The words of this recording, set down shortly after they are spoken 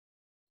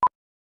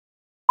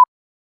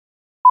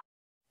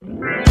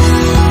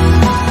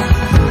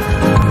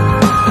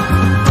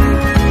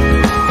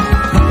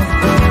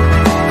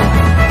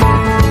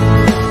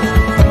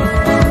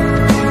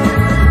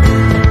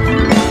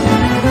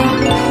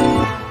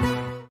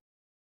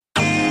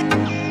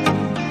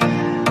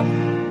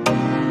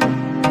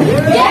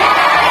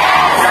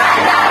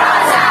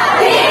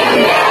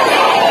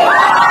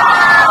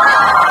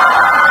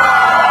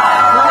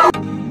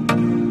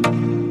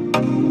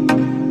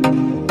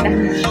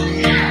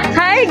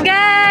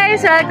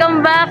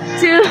Welcome back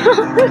to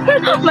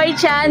my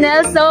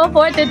channel. So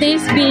for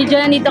today's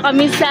video, nandito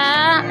kami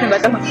sa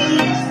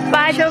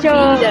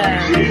Pasco.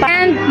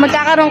 And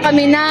magkakaroon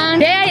kami ng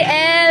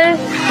JIL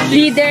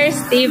Leaders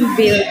Team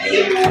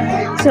Building.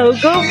 So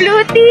go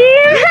Blue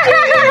Team!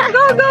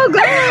 Go, go,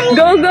 go!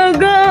 Go, go,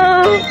 go!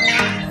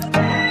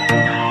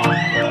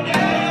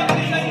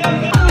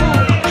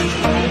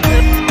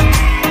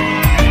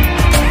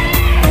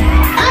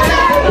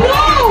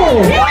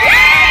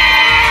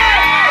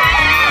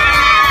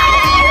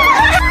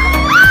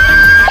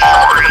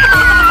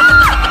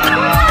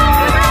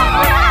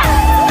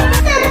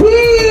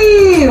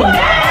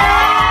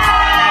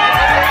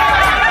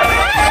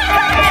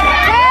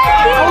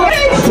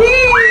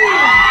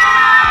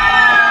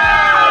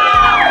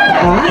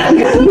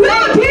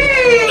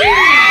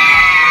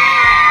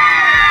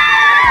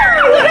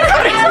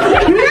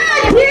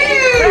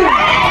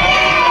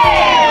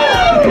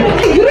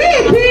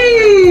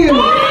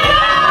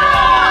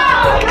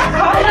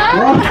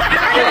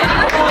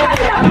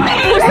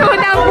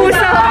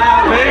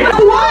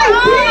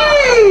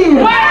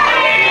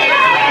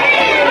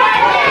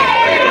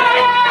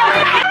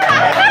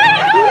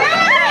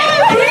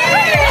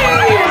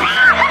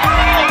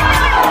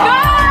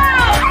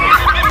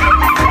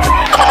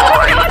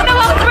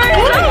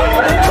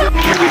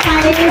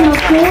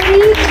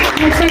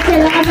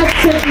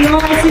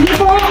 Sige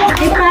po,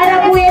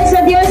 para po yan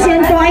sa Diyos,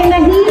 yan po ay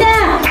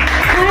mahina.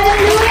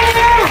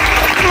 Hallelujah!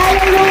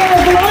 Hallelujah!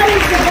 Glory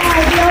to God!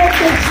 Glory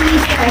to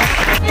Jesus!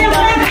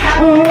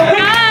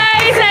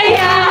 Ay,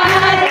 saya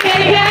at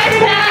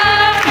kagasa,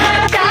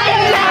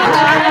 tayong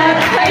lahat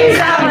ay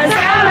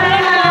sama-sama.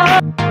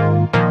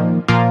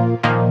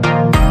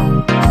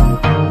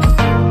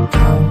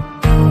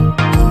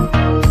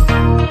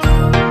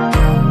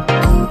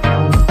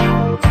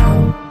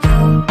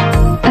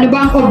 Ano ba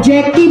ang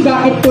objective?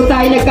 Bakit po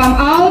tayo nag-come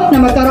out na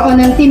magkaroon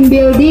ng team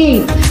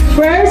building?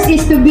 First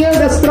is to build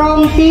a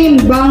strong team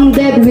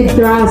bounded with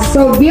trust.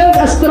 So, build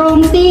a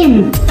strong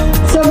team.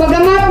 So,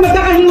 bagamat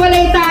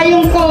magkakahiwalay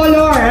tayong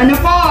color, ano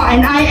po?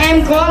 And I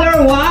am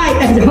color white.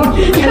 Ano?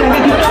 Ayan.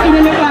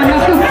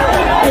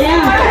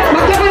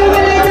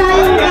 Magkakahiwalay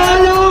tayong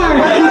color.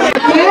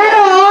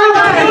 Pero,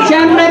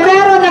 syempre,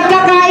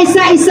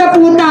 nagkakaisa-isa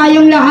po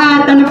tayong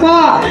lahat. Ano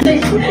po?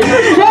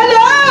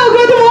 Hello!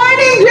 Good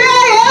morning,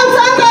 JIL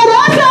Santa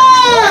Rosa!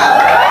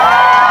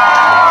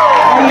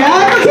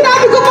 Ayan. Pag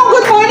sinabi ko pong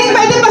good morning,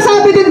 pwede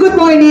masabi din good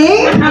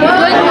morning?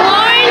 Good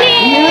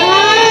morning!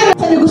 Ayan.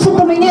 Saan gusto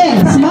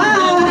tumingin?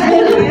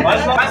 Smile!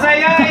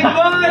 Masayain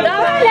mo!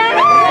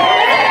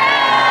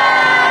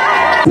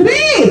 3,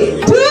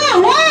 2,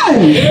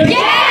 1!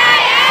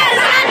 JIL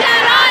Santa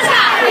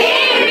Rosa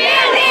Team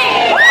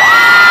Building!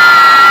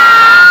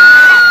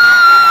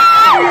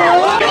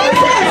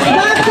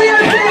 Back to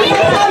your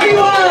places,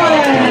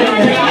 everyone!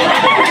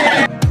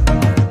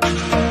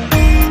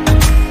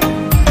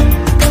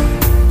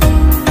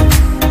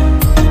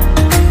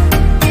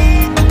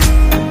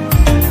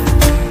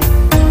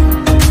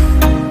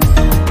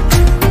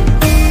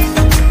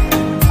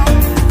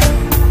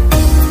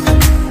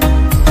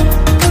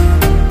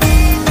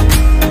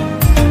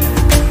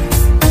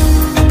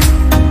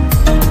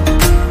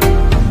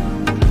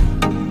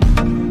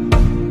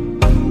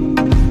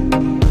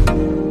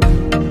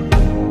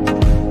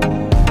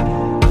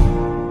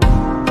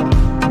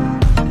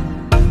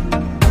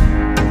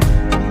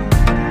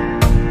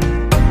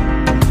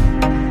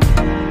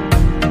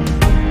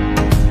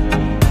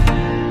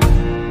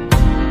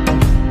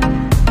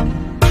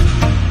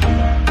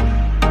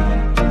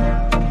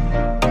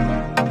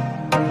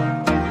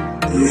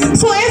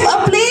 So if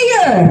a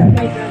player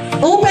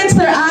opens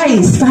their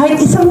eyes,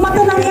 kahit isang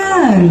mata lang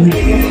yan,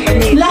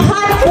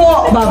 lahat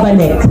po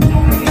babalik.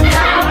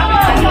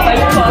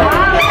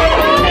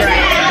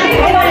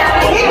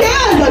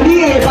 Hindi,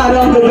 dali eh,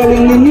 parang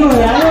gagaling ninyo.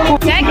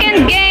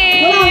 Second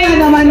game! Wala nga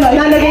naman,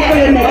 lalagay ko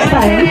yun next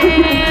time.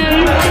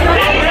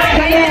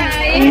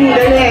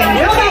 Galing.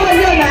 Yung bawal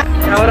yun ha.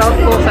 Shout out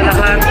po sa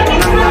lahat ng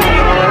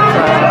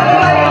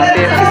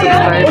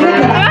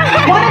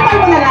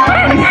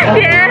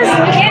Yes!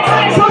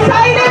 So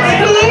silence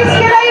please!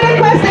 Can I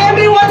request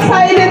everyone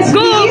silence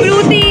please? Go,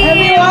 Blue Team!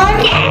 Everyone?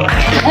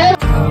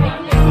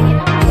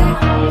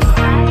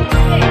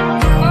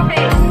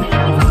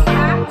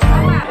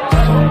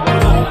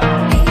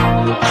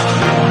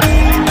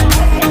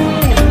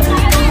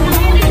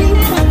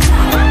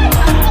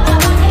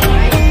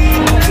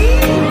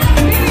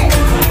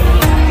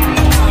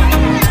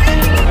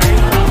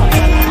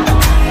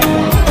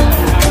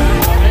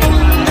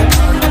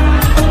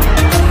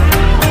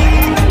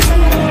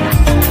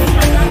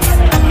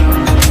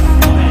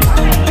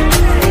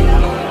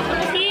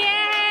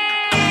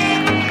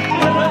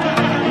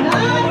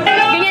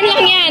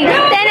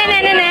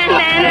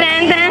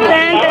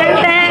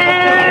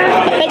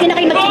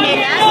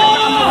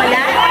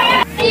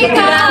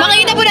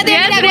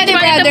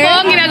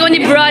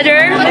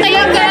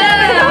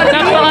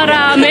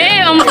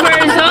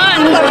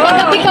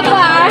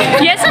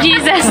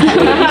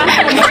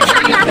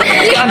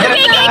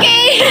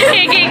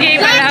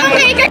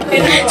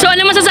 So,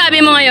 ano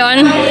masasabi mo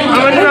ngayon?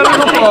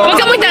 Huwag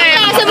ka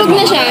magtaya. Sabog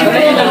na siya.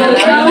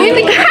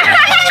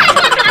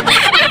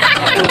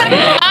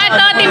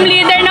 Ito, team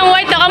leader ng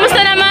white. Kamusta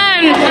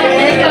naman?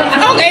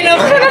 Okay na.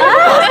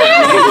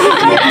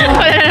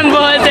 Wala nang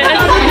bote.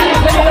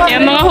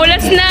 Yung mga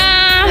hulas na.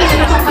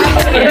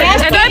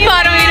 Ito ay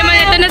parang yun naman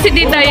ito na si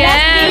Dita.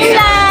 Yes.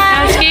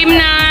 Last game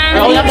na.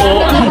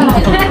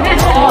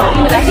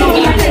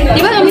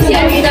 Di ba kami si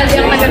Arita? Di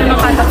ang tagal ng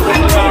katak.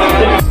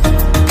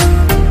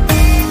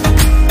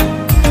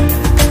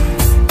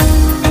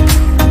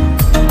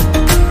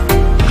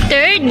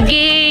 Third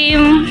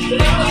game.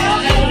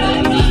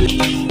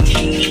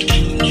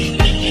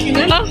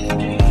 Oh.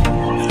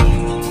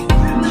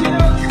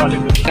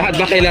 Lahat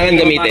ba kailangan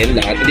gamitin?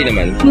 Lahat? Hindi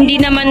naman. Hindi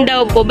naman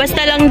daw po.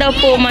 Basta lang daw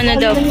po, mano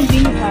daw.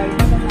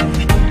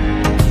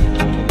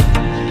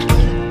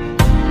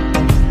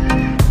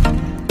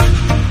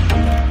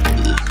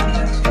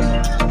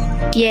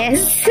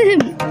 Yes.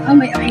 Oh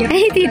my God.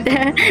 Ay,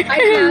 tita.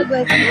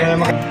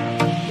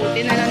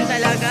 Buti na lang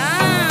talaga.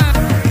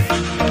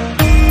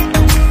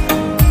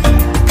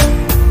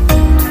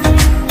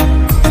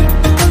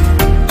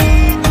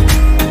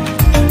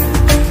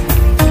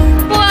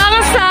 Buwang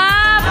sa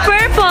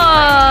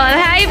purple.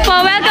 Hi po.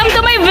 Welcome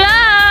to my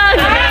vlog.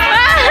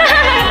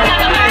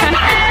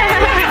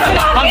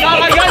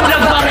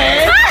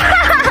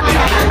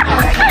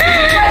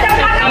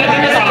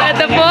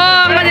 Ito po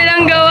ang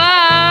kanilang gawa.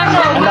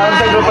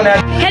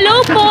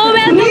 Hello po!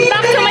 Welcome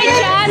back to my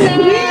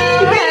channel!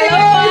 Hello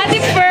po, Ate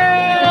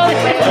Pearl!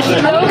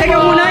 Teka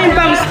muna yung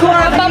bangs ko.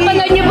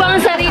 Papanood niyo po ang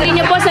sarili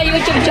niyo po sa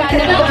YouTube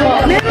channel ko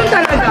po. Meron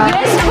talaga?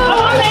 Yes po!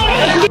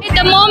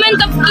 The moment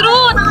of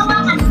truth!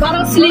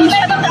 Parang slim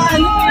siya.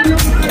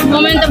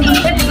 Moment of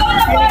truth.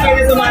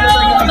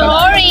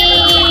 Sorry!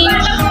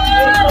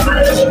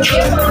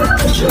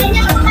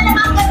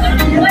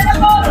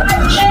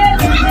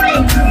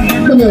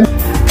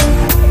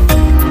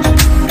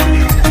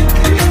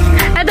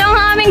 Ito ang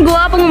aming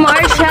guwapong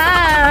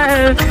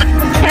Marshall.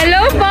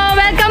 Hello po!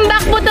 Welcome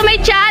back po to my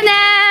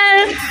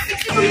channel!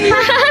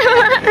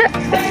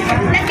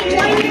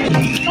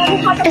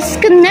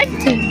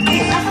 Disconnected.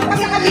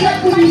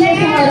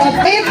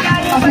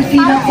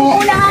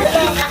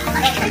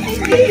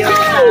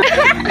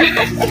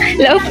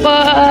 Hello po!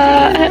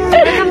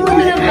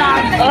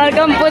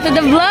 Welcome po to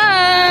the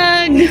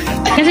vlog!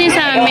 Kasi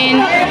sa amin,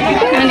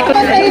 hindi ko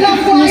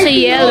sa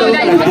yellow.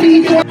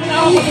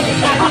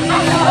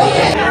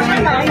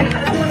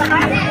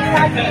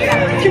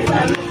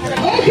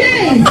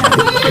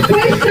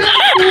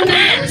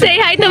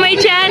 Say hi to my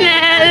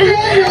channel.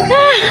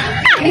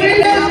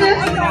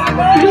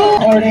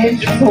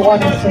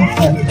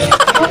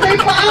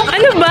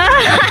 Ano ba?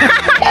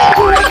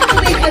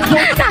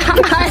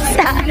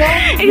 Nakakasa.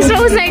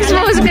 Expose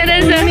ka na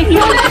sa amin.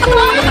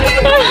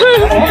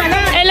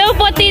 Hello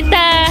po,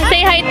 tita.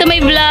 Say hi to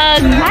my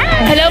vlog.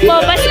 Hello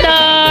po,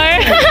 pastor.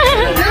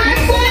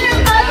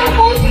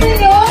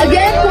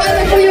 Again, kung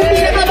ano po yung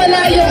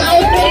pinakamalayong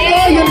outfit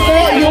ko, yun po.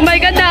 Oh my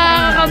God,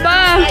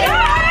 nakakaba.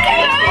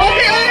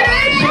 Okay,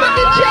 orange,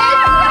 paki-check.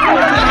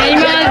 Ay,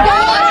 mga...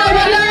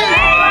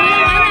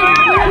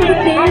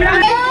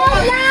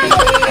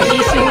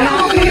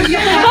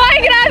 Hoy,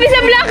 grabe sa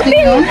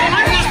Blackpink.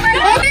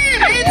 Okay,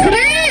 it's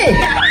 3,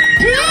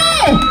 2,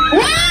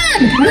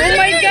 1. Oh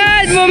my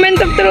God, moment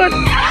of truth.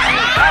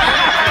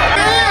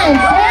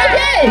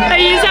 Okay.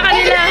 Ayun sa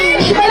kanila.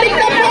 Balik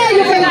na po.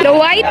 The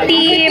white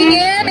team.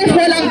 Is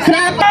walang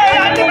crap.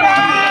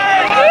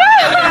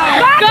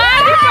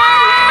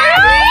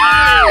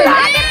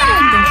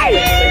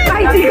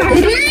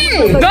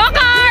 Go,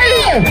 Carl!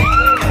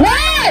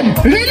 1,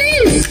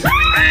 release!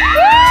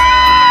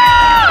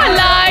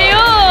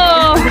 Layo!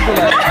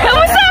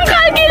 Kamusta ang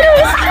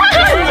calculus?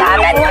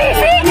 Bakit may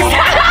 6?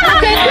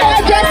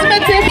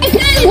 Adjustment.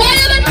 Okay,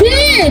 one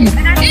team!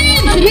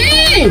 In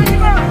 3,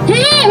 2,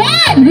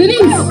 1,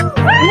 release!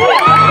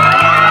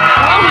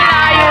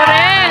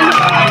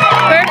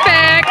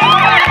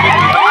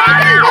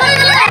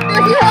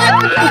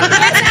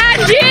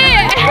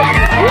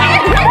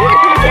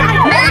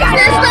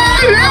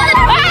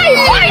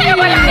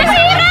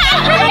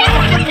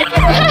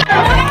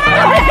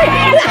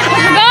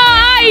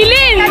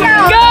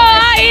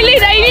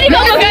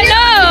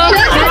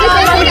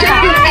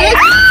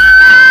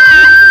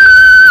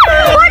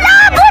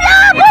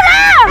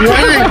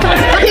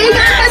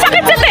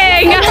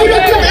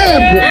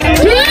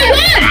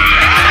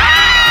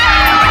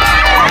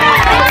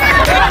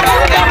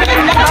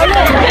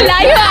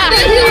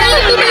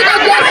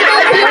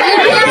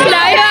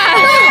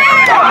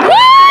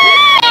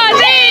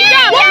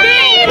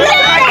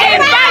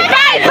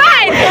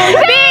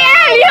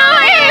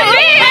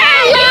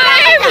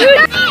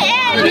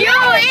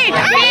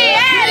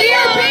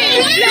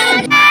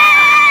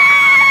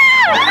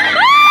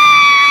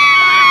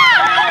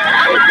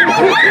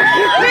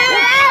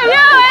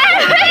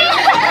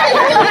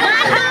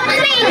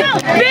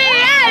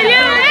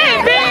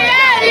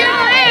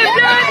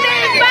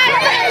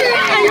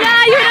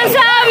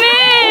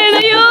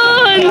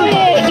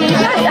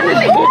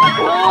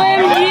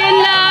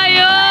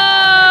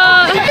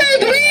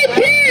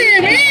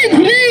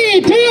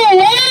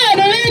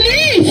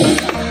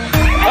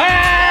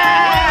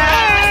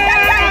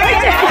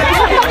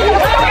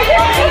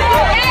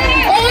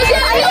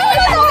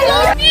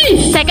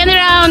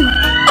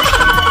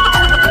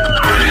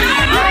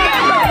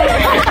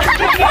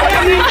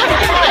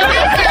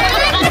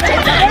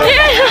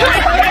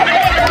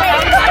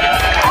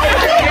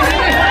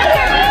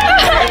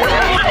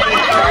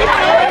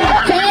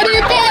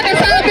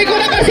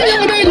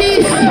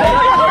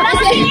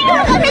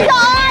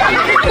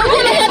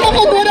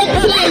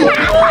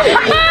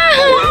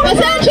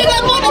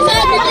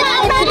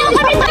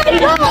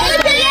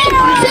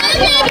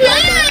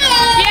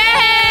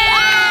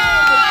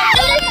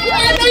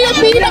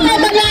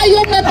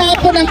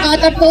 ng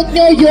catapult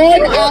nyo, yun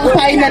ang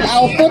final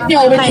output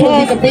nyo, which will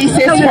be the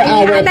basis for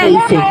our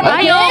placing.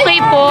 Ay, okay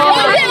po.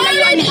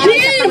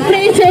 Here,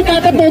 place your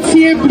catapults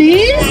here,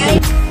 please.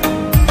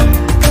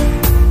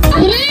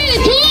 3, 2,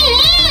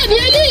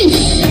 1,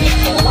 release!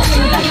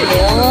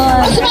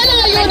 Mas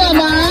malayo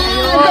naman.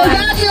 So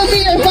that will be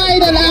your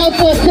final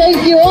output.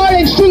 Thank you,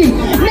 Orange Team.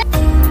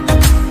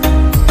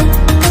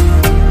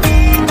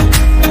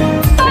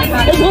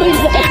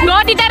 Go,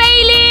 Tita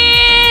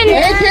Raylin!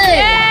 Okay.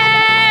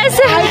 Yes!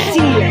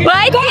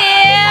 White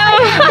team!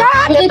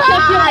 Check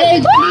your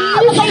eggs,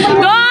 please.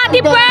 Go, Ate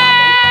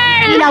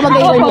Pearl!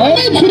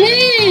 Okay,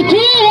 3,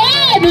 2,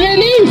 1,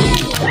 release!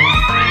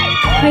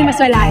 Ay, mas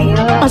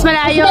malayo. Mas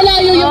malayo. Mas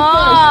malayo yung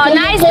Oh, first.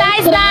 nice,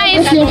 nice,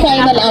 nice. That's your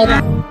final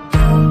output.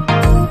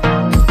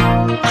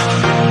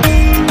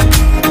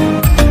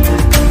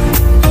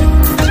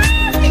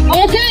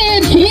 Okay,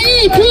 in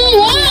 3, 2,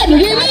 1,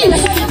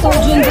 release!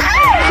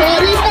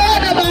 Sorry po,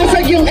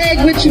 nabasag yung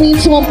egg, which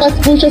means sumampas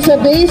po siya sa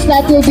base.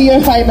 That will be your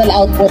final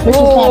output, which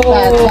is not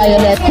bad,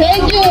 Violet.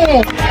 Thank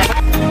you!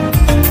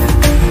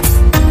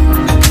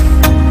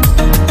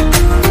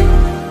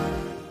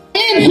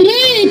 In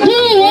 3, 2,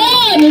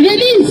 1,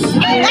 release!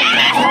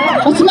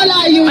 Mas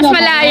malayo Mas naman.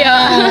 malayo.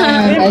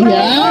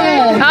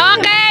 Ayan.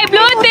 Okay,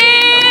 blue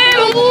team!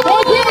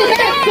 Okay,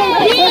 next,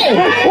 okay.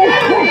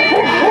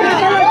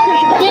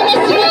 Kung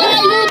mas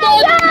malayo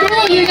doon,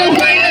 yun ang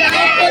final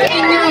output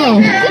ninyo.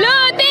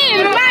 Blue team!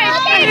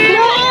 Fight!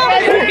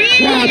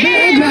 Grabe,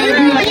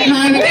 grabe yung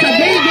hanap sa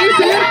baby,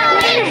 sir.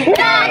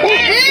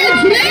 In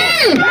 3,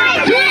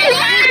 2,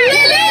 1,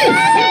 release!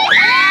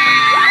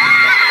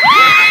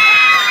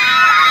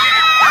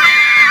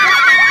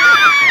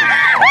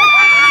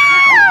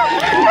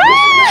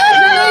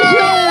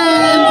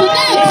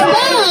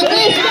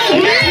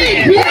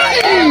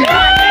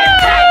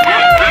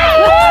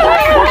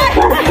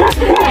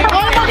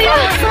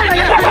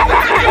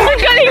 Ang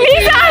galing,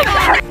 Lisa!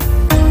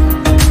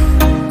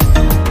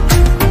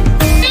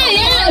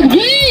 And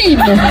green!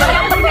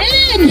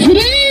 In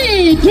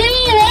 3, 2,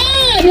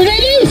 1,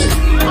 release!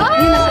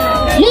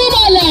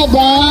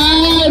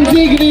 Lumalaban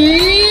si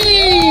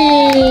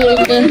green!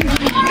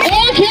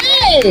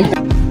 Okay!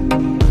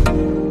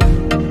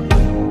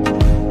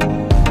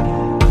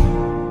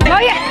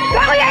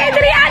 Kuya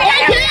Adrian!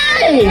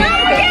 Okay!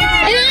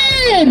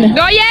 In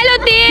Go, yellow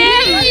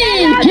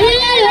team! 3,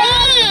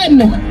 2,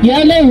 1!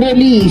 Yellow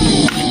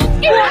release!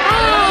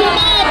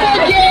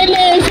 Sumabot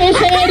yellow! So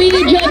sorry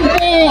dyan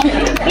po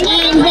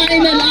ang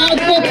final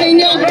output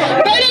ninyo.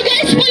 Pero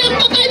guys,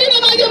 palakpakan nyo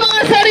naman yung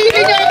mga sarili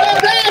nyo.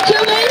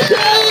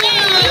 Congratulations!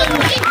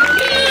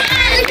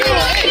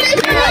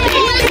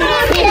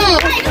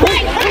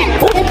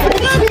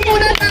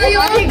 Muna tayo.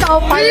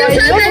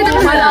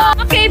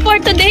 Okay, for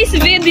today's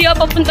video,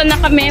 papunta na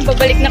kami.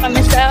 Babalik na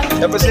kami sa...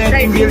 Tapos na yung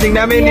team building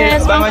namin.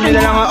 Yes, Abangan nyo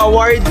na lang ang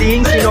awarding.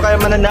 Sino kaya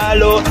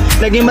mananalo.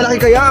 Naging malaki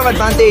kaya ang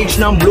advantage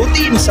ng blue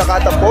team sa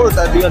catapult.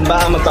 At yun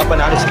ba ang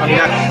magpapanalo sa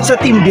kanila sa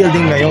team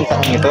building ngayong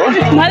taong ito?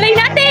 Malay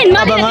natin!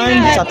 Malay Abangan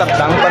natin! sa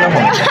takdang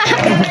panahon.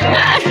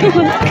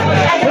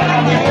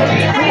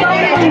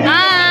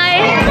 Hi!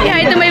 Say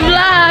hi to my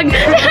vlog!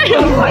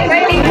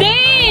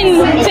 Dane!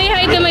 Say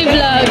hi to my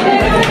vlog!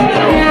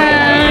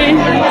 Hi!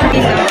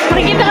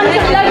 Makikita kami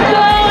sa vlog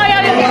ko! Kaya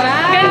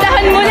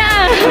gandahan mo na!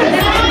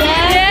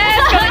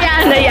 Yes! Kaya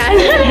na yan!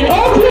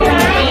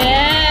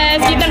 Yes!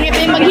 Kitang-kita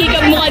yung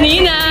maghikab mo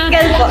kanina!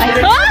 Single po!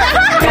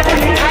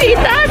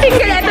 Kita!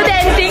 Single! Ito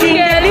din!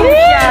 Single!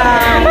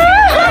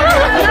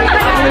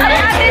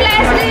 Ate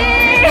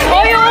Leslie!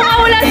 Oy, oo nga,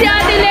 wala si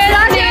Ate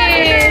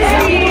Leslie!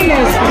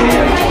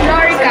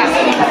 Lorca!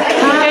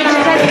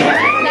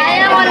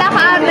 Daya, wala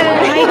ka ate!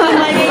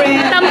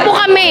 Tampo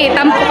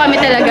kami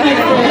talaga.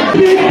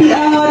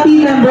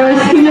 Team members,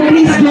 can you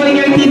please join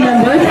your team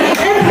members?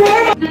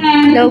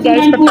 Hello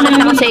guys,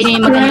 papakita ko sa inyo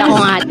yung maganda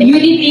kong ate.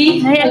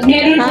 Unity.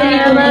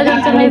 Welcome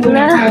to my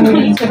vlog.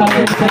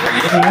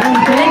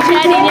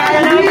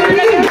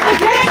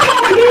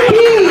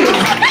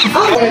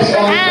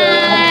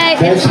 Hi!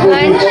 It's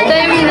lunch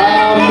time na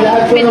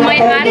with my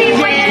ate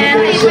Jen.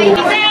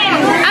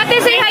 Ate,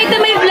 say hi to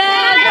my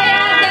vlog!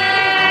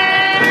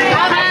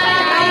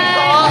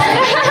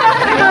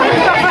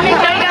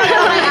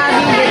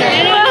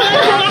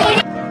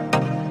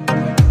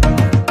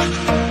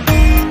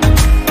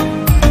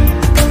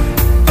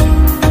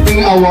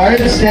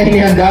 Awards na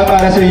hinihanda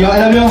para sa inyo.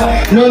 Alam nyo,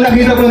 noong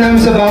nakita po namin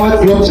sa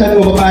bawat group chat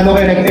kung paano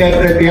kayo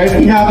nag-prepare,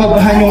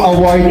 kinakabahan yung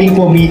awarding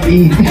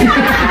committee.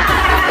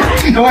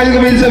 Kaya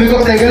kami sabi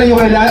ko, teka lang yung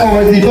kailangan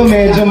awards dito,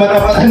 medyo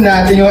matapatan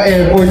natin yung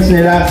efforts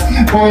nila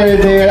for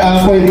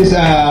this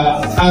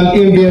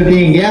team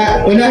building.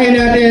 Yeah,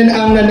 unahin natin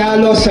ang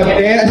nanalo sa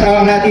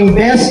ang ating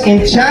Best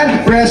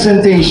Enchant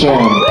Presentation.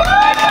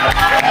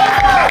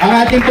 Ang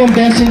ating pong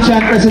Best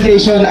Enchant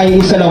Presentation ay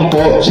isa lang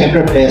po.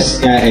 Siyempre, best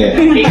nga eh.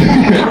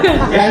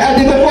 Yan, at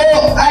ito po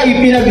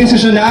ay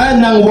pinagdesisyonan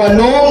ng 8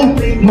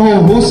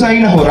 mahuhusay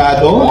na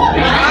hurado.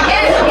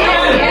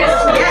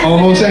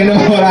 Mahuhusay na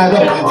hurado.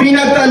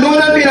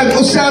 Pinagtalunan,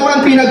 pinag-usapan,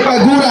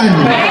 pinagpaguran.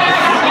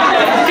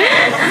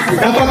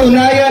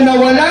 napatunayan na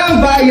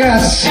walang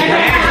bias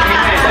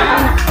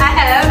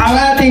ang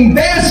ating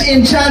Best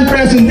in Chan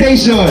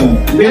presentation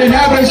with an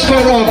average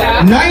score of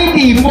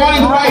 90.5%.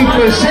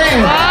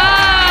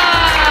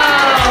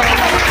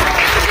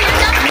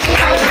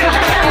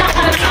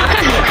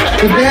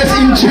 The Best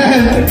in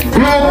Chan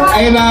group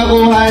ay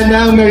makakuha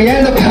ng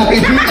merienda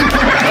package.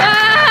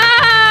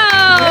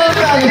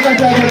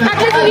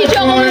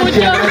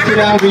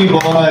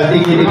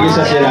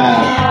 Sila.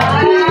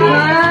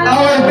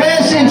 Our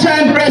Best in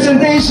Chan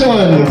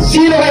presentation,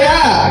 sino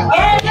kaya?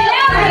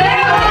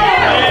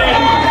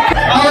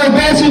 Our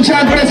Best in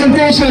Chan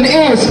presentation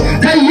is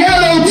the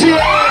Yellow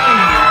Team!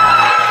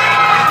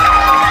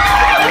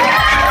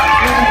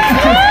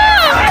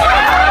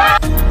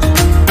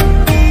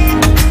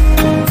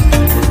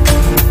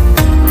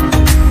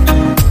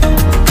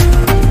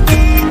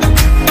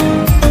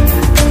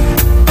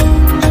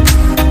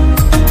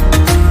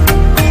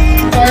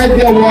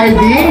 The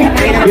awardee.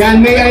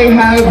 Yan, may I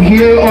have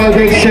here all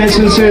the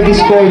extension service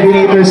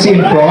coordinators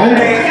in front.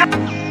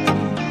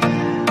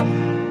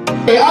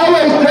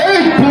 Our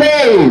third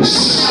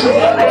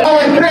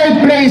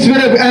place with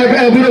a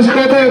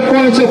total of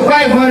points of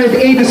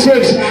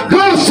 586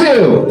 goes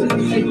to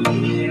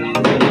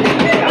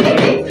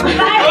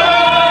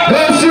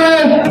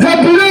the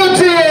Blue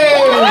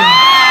Team.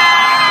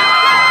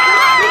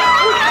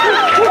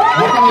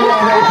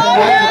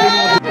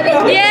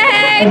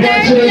 Yay!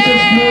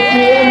 Congratulations, Blue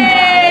Team.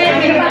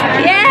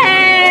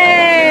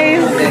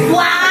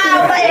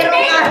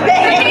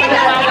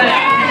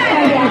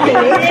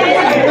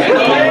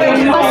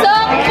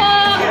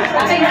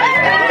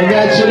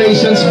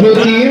 Congratulations, Blue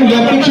Team. The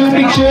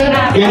picture.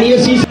 Yan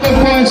yung season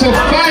points of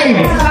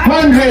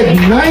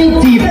 590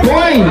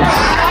 points.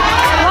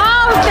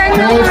 Wow,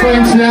 4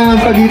 points lang ang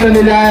pagitan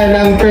nila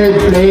ng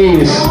third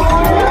place.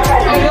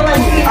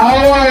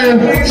 Our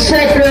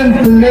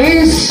second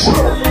place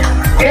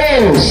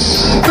is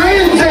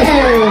Green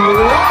Team.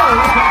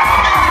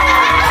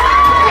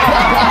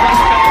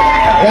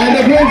 And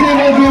the Green Team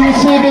will be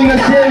receiving the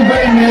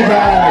silver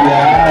medal.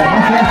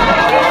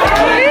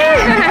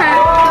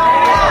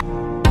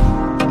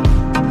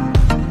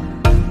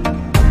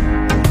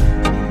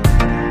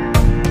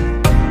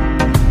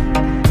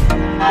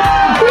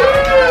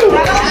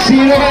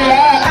 Sino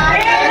kaya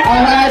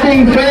ang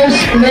ating first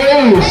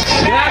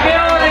place?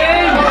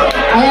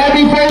 Ang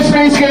ating first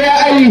place kaya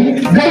ay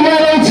the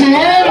Yellow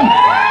Team?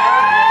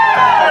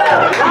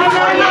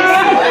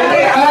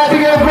 Ang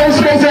ating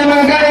first place ay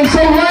mga galing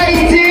sa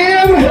White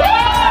Team?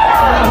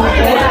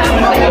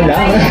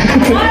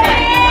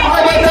 How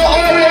about the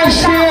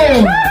Orange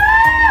Team?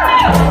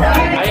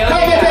 How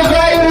about the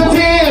Violet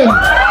Team?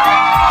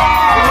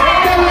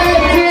 The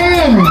Red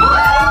Team?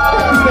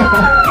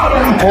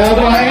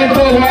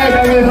 Ito,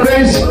 our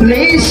first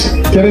place.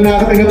 Siya rin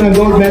nakakatanggap ng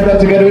gold medal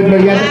together with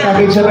merienda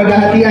package sa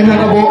paghahatian ng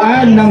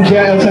kabuuan ng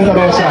JIL Santa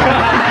Rosa.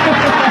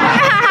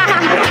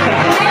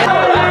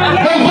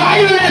 The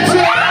Violet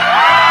Team!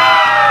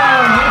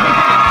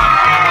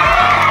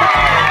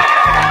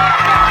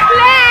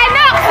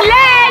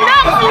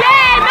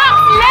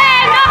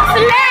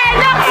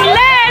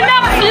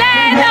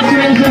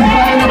 Congratulations,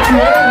 Violet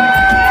Team!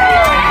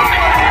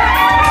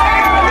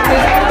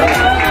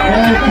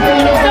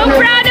 So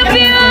proud of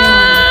you!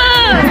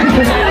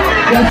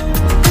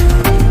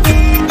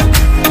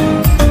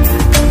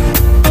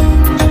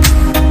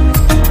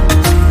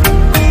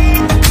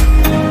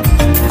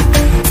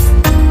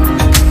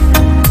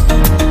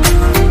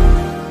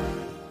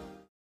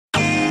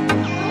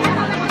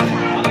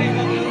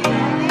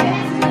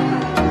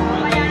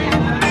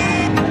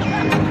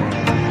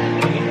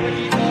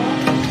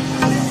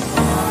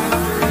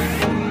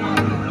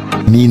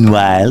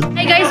 Meanwhile,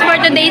 Hey guys, for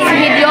today's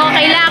video,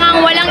 kailangan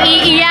walang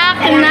iiyak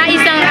na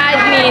isang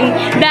admin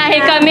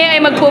dahil kami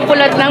ay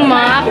magpupulot ng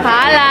mga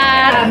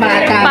kalat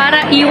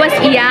para iwas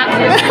iyak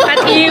at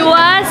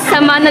iwas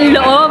sama ng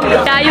loob.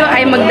 Tayo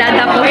ay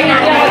magdadako.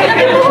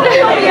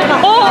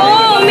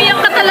 Oo, umiyak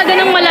ka talaga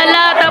ng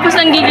malala tapos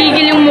ang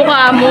gigigil yung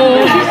mukha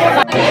mo.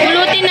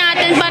 Pulutin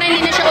natin para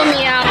hindi na siya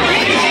umiyak.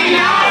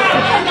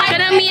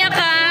 Kaya umiyak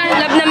ka,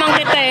 love naman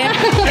kita eh.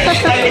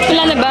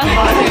 Wala na ba?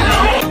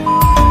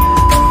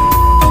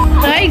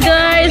 Hi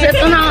guys,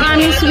 ito na ang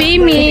aming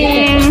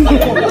swimming.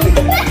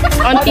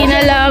 Konti na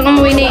lang,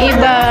 umuwi na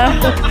iba.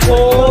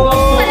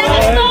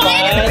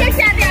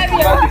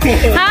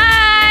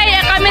 Hi!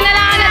 Kami na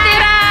lang ang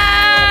natira!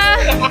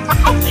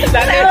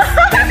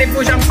 Dati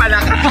po siyang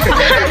palaka.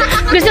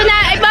 Gusto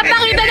na,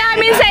 ipapakita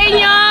namin sa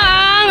inyo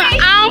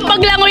ang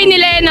paglangoy ni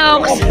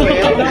Lennox.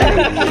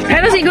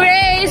 Ito si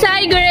Grace.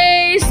 Hi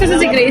Grace! Ito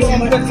si Grace.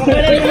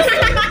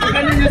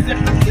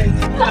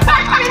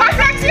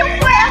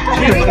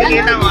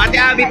 Kita mo, Ate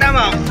Abby,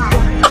 tama.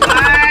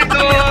 1, 2,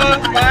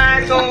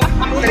 3, go.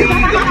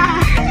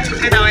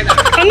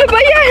 Ano ba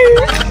yan?